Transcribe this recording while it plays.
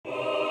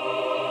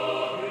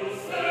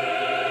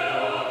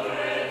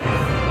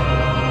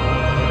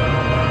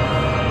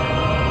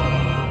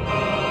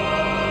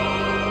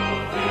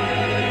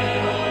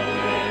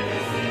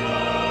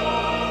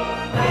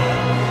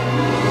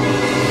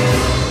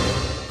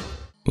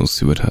We'll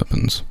see what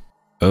happens.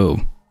 Oh,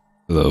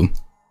 hello.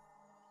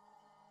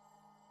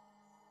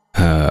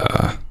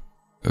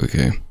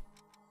 Okay.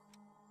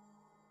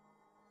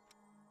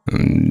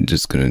 I'm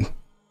just gonna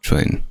try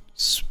and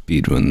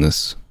speedrun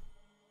this,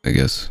 I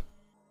guess.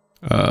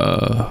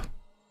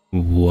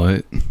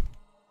 What?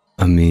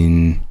 I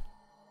mean,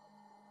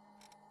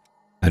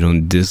 I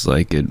don't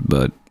dislike it,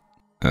 but,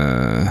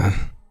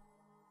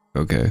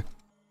 okay.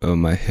 Oh,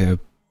 my hair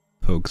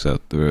pokes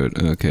out through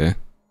it. Okay.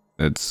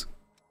 That's...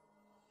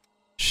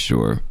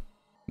 Sure.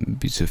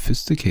 Be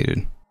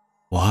sophisticated.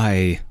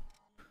 Why?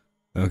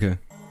 Okay.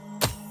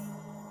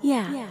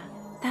 Yeah,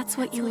 that's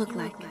what you look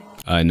like.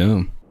 I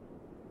know.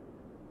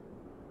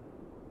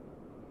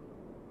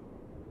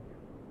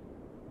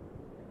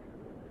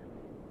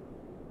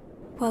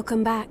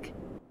 Welcome back.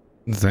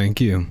 Thank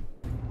you.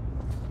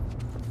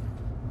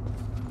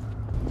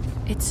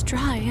 It's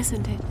dry,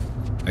 isn't it?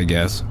 I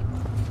guess.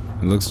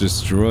 It looks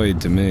destroyed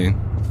to me.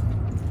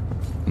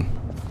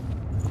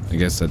 I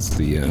guess that's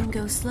the, You can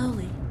go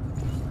slowly.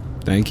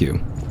 Thank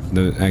you.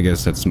 I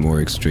guess that's more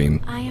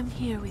extreme. I am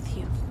here with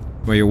you.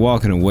 Well, you're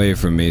walking away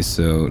from me,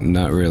 so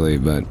not really,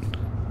 but...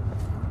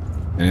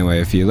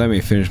 Anyway, if you let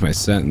me finish my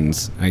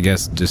sentence, I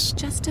guess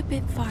Just a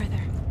bit farther.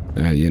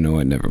 you know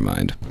what, never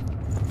mind.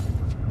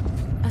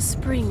 A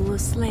spring will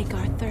slake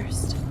our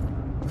thirst.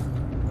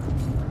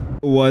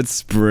 What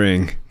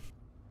spring?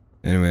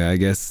 Anyway, I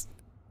guess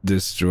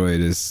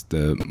destroyed is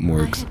the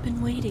more... I had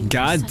been waiting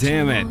God for such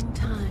damn a it! long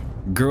time.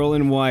 Girl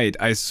in white,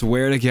 I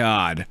swear to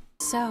God.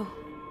 So,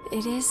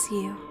 it is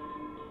you.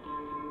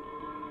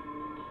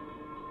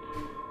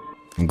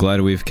 I'm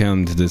glad we've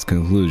come to this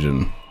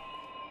conclusion.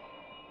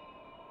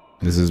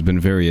 This has been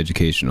very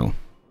educational.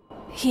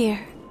 Here.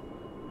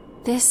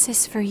 This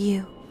is for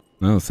you.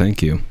 Oh,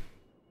 thank you.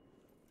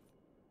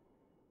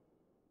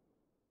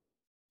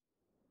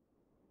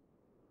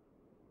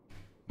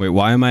 Wait,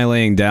 why am I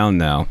laying down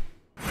now?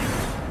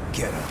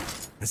 Get up.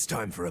 It's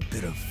time for a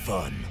bit of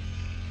fun.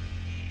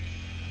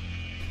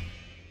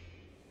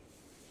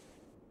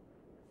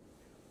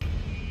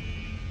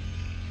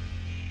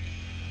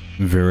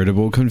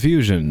 Veritable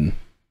confusion.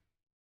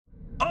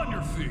 On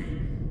your feet.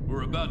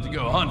 We're about to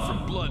go hunt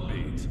for blood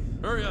beads.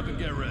 Hurry up and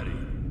get ready.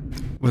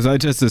 Was I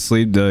just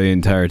asleep the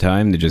entire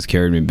time? They just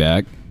carried me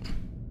back?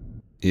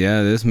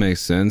 Yeah, this makes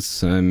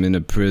sense. I'm in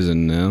a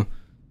prison now.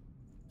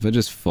 If I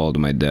just fall to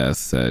my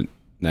death,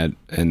 that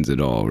ends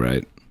it all,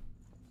 right?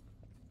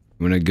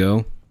 You wanna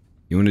go?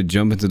 You wanna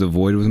jump into the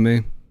void with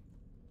me?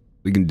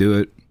 We can do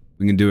it.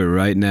 We can do it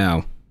right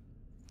now.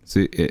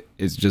 See,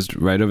 it's just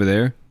right over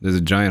there. There's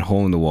a giant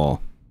hole in the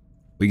wall.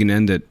 We can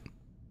end it.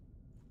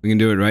 We can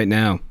do it right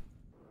now.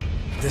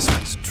 This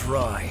one's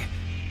dry.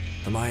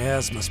 The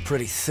miasma's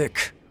pretty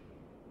thick.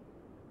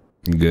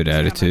 Good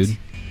attitude.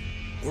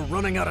 We're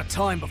running out of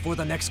time before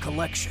the next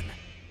collection.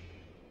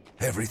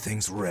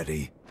 Everything's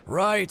ready.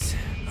 Right.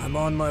 I'm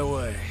on my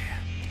way.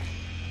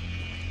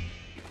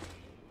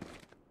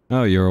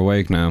 Oh, you're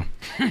awake now.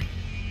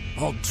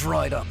 All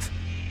dried up.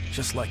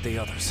 Just like the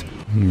others.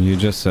 You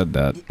just said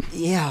that.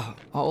 Yeah,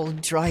 all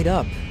dried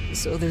up.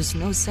 So there's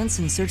no sense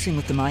in searching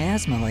with the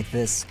miasma like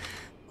this.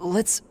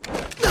 Let's...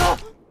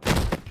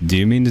 Do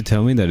you mean to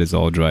tell me that it's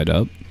all dried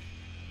up?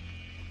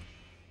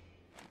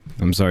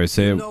 I'm sorry,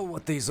 say You it. know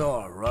what these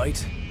are,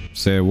 right?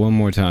 Say it one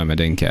more time, I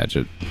didn't catch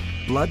it.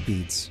 Blood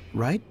beads,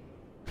 right?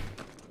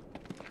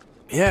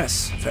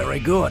 Yes, very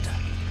good.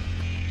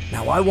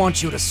 Now I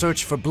want you to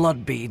search for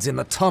blood beads in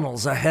the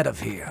tunnels ahead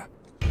of here.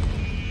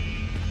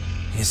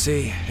 You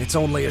see, it's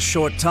only a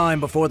short time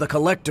before the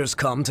collectors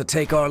come to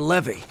take our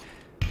levy.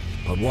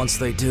 But once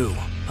they do,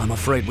 I'm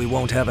afraid we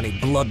won't have any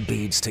blood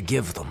beads to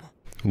give them.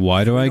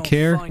 Why do I If we don't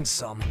care? find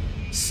some,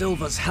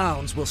 Silva's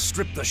hounds will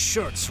strip the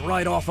shirts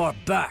right off our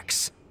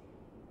backs.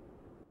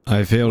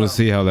 I fail to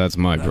see how that's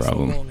my That's the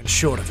problem. long and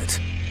short of it.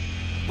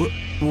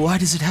 Why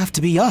does it have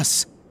to be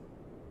us?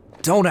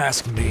 Don't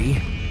ask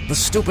me. The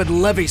stupid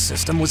levy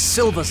system was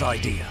Silva's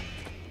idea.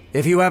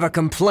 If you have a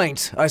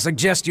complaint, I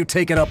suggest you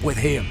take it up with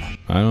him.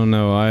 I don't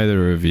know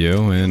either of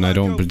you, and I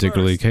don't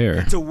particularly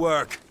care. To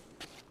work.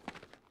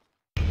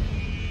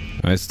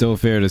 I still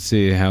fail to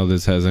see how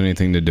this has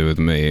anything to do with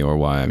me or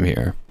why I'm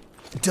here.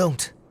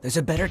 Don't. There's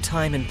a better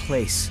time and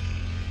place.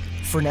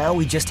 For now,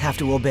 we just have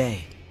to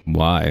obey.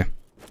 Why?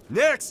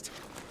 Next!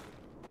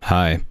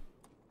 Hi.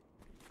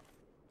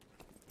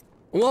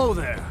 Whoa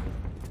there.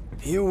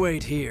 You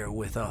wait here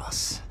with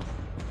us.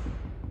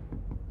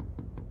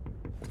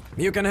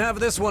 You can have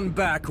this one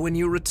back when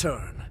you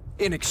return.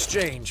 In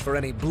exchange for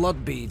any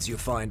blood beads you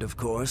find, of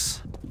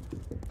course.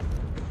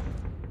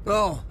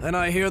 Oh, and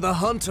I hear the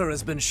hunter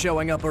has been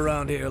showing up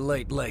around here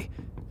lately.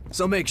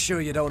 So make sure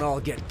you don't all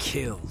get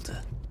killed.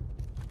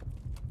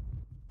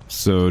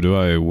 So do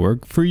I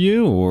work for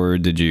you, or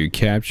did you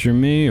capture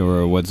me,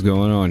 or what's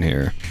going on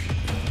here?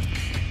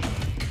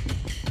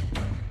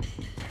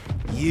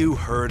 You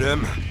heard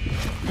him.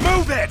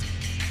 Move it!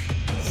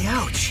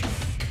 Ouch!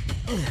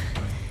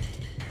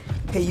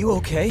 Hey, you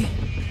okay?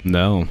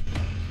 No.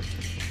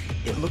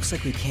 It looks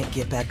like we can't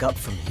get back up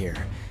from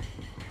here.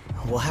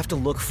 We'll have to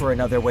look for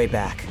another way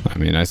back. I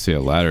mean, I see a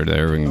ladder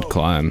there we can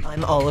climb.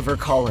 I'm Oliver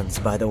Collins,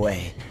 by the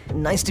way.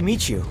 Nice to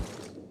meet you.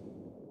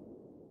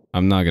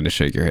 I'm not gonna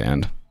shake your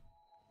hand.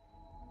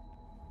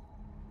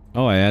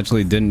 Oh, I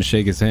actually didn't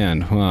shake his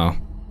hand. Wow.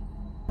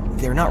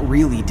 They're not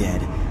really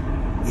dead.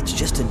 It's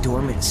just a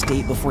dormant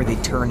state before they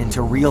turn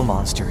into real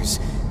monsters.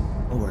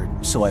 Or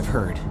so I've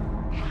heard.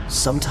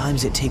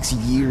 Sometimes it takes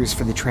years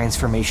for the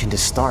transformation to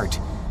start,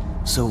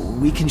 so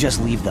we can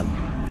just leave them.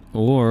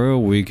 Or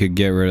we could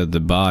get rid of the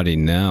body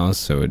now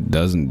so it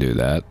doesn't do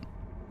that.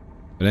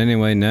 But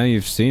anyway, now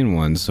you've seen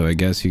one, so I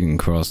guess you can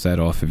cross that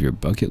off of your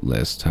bucket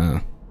list,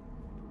 huh?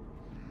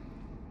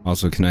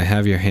 Also, can I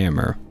have your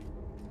hammer?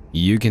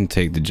 You can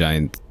take the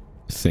giant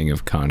thing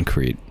of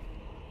concrete.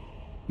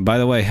 By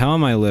the way, how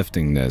am I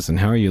lifting this, and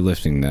how are you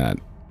lifting that?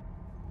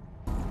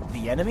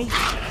 The enemy?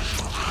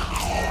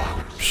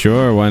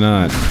 Sure, why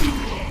not?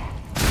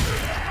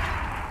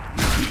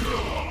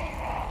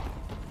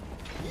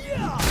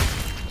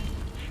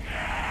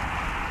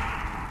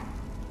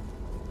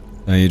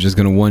 Now you're just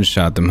gonna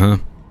one-shot them, huh?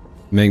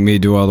 Make me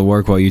do all the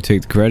work while you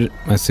take the credit?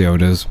 I see how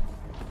it is.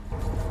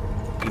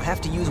 You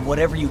have to use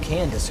whatever you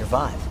can to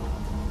survive.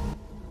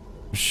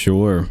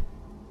 Sure.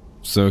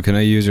 So can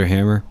I use your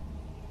hammer?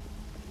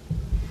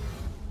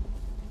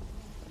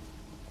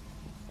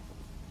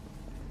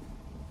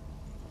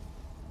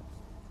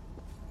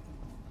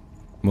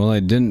 Well, I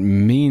didn't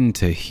mean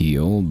to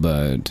heal,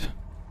 but...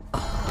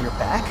 You're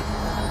back?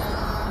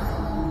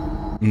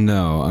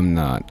 No, I'm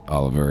not,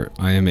 Oliver.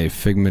 I am a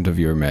figment of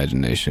your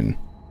imagination.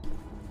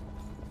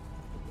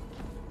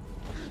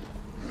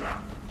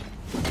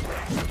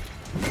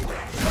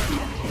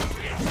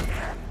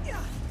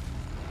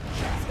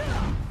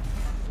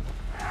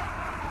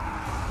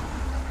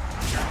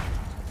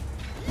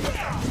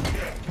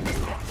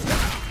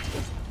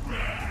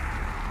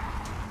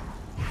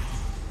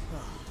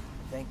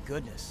 Thank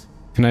goodness.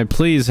 Can I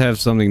please have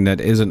something that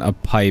isn't a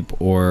pipe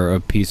or a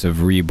piece of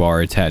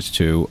rebar attached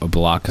to a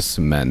block of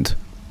cement?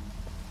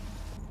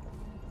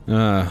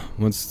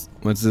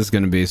 What's this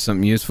gonna be?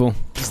 Something useful?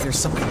 Is there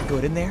something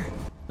good in there?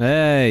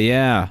 Hey,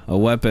 yeah, a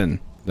weapon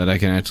that I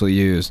can actually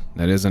use.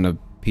 That isn't a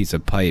piece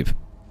of pipe,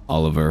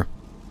 Oliver.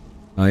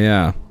 Oh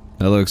yeah,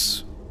 that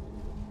looks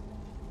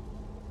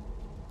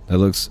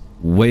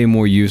way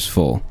more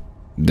useful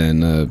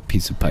than a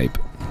piece of pipe.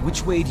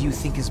 Which way do you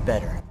think is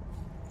better?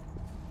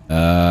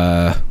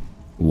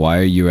 Why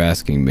are you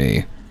asking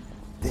me?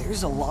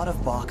 There's a lot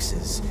of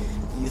boxes.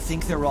 You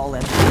think they're all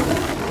empty?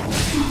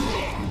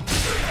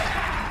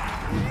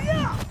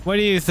 What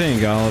do you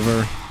think,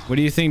 Oliver? What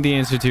do you think the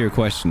answer to your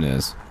question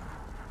is?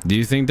 Do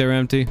you think they're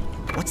empty?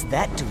 What's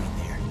that doing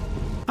there?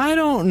 I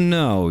don't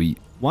know.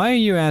 Why are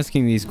you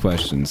asking these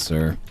questions,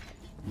 sir?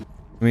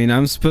 I mean,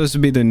 I'm supposed to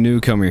be the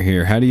newcomer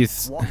here. How do you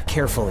Walk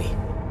carefully.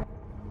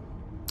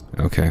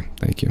 Okay,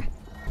 thank you.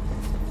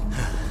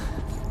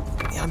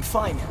 I'm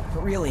fine,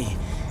 really.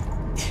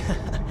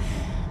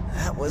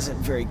 That wasn't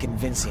very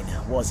convincing,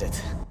 was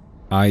it?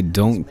 I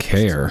don't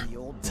care. The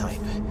old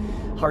type.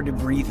 Hard to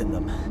breathe in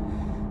them.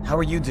 How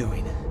are you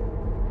doing?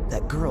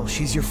 That girl,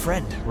 she's your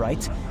friend,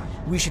 right?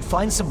 We should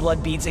find some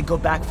blood beads and go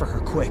back for her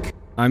quick.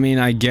 I mean,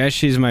 I guess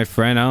she's my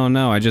friend. I don't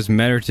know. I just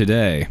met her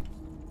today.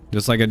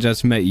 Just like I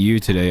just met you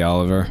today,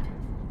 Oliver.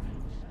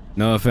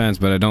 No offense,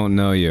 but I don't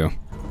know you.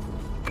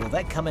 Will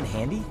that come in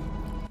handy?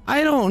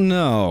 I don't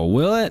know.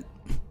 Will it?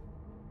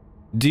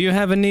 Do you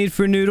have a need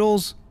for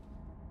noodles?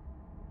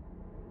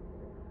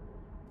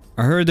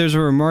 I heard there's a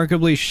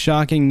remarkably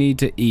shocking need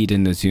to eat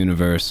in this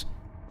universe.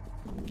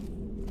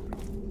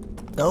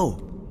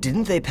 Oh,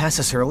 didn't they pass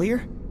us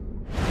earlier?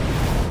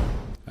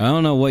 I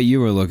don't know what you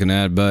were looking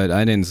at, but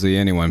I didn't see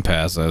anyone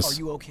pass us. Are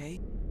you okay?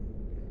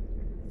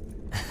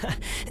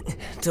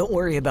 Don't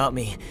worry about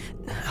me.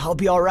 I'll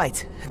be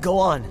alright. Go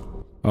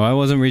on. Oh, I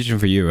wasn't reaching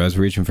for you. I was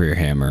reaching for your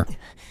hammer.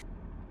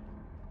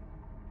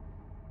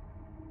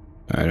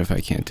 Alright, if I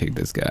can't take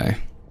this guy.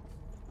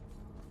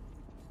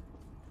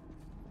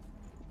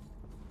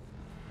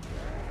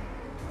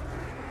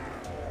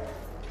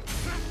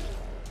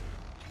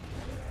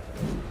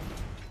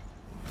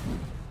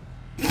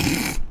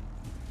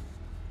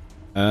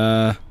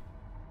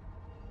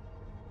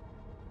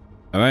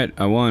 Alright,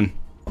 I won.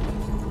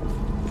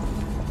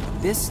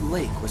 This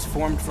lake was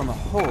formed from a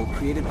hole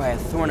created by a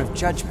thorn of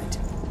judgment.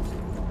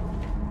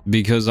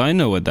 Because I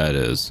know what that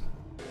is.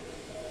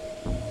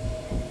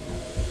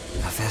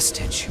 A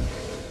vestige.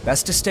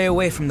 Best to stay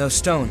away from those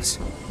stones.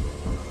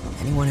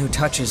 Anyone who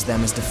touches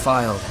them is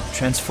defiled,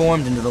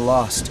 transformed into the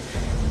lost.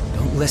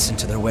 Don't listen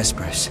to their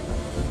whispers.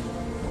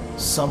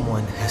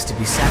 Someone has to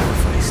be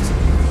sacrificed.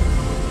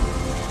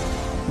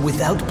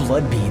 Without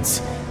blood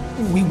beads,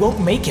 we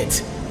won't make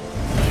it.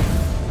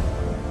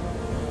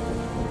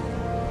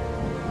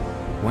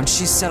 Once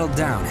she's settled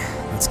down,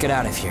 let's get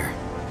out of here.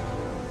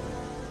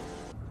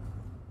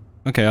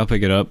 Okay, I'll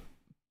pick it up.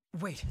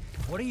 Wait,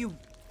 what are you...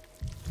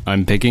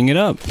 I'm picking it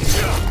up.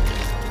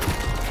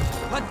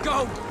 Let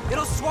go!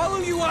 It'll swallow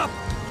you up!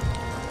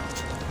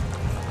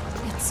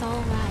 It's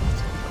all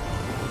right.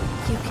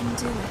 You can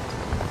do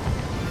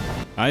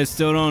it. I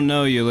still don't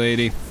know you,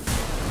 lady.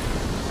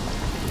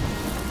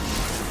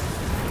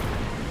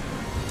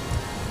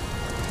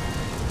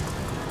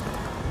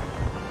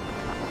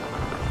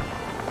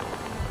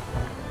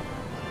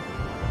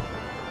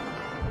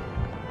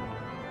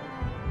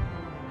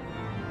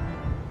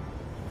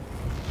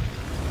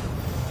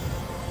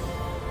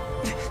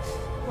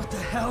 What the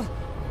hell?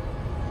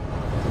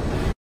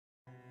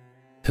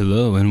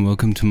 Hello and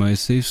welcome to my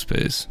safe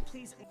space.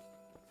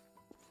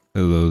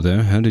 Hello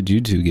there, how did you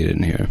two get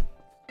in here?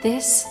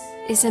 This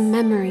is a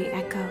memory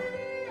echo.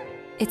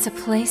 It's a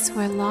place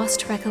where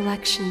lost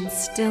recollections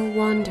still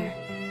wander.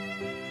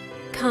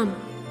 Come,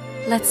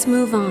 let's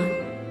move on.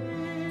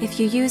 If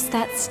you use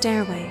that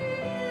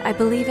stairway, I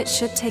believe it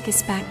should take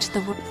us back to the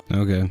world.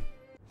 Okay.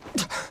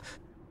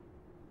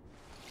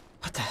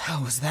 What the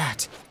hell was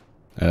that?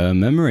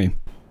 Memory.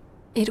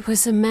 It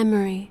was a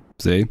memory.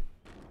 See?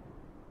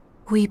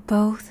 We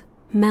both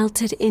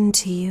melted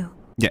into you.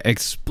 Yeah,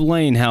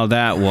 explain how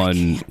that I one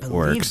can't believe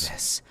works.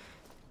 this.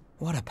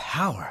 What a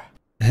power.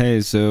 Hey,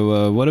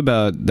 so, what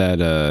about that,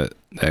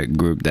 that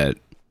group that,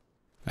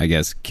 I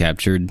guess,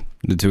 captured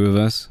the two of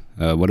us?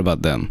 What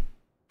about them?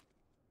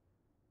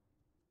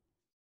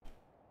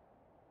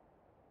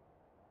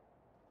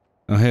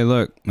 Oh, hey,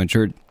 look, my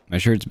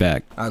shirt's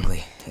back.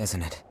 Ugly,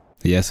 isn't it?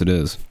 Yes, it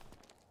is.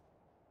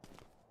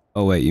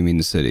 Oh, wait, you mean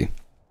the city?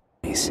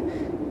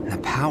 And the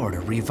power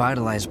to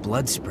revitalize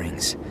blood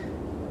springs.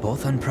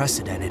 Both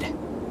unprecedented.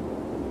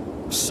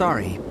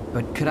 Sorry,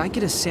 but could I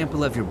get a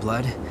sample of your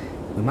blood?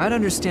 We might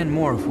understand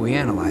more if we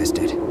analyzed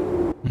it.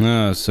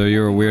 Oh, so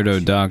you're a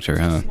weirdo doctor,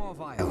 huh? Small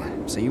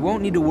vial, so you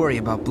won't need to worry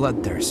about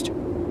bloodthirst.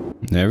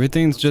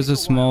 Everything's just a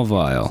small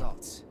vial.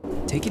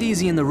 Take it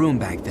easy in the room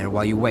back there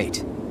while you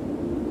wait.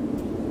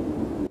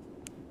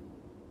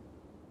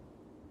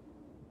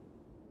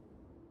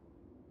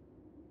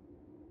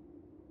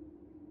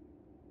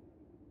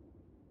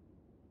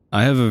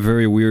 I have a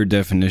very weird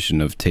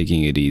definition of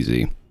taking it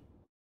easy.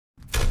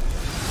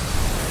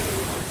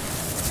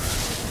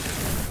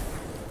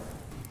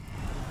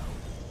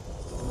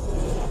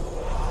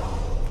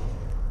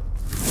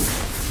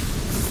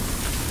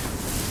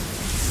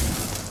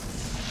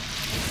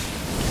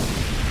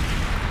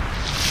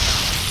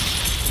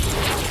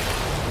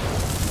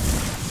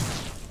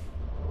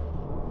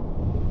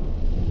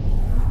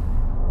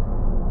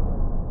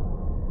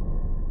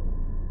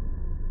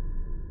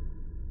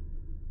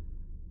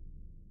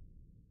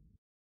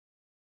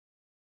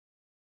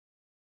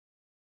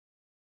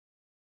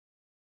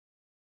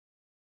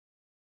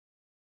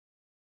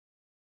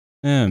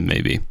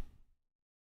 Maybe.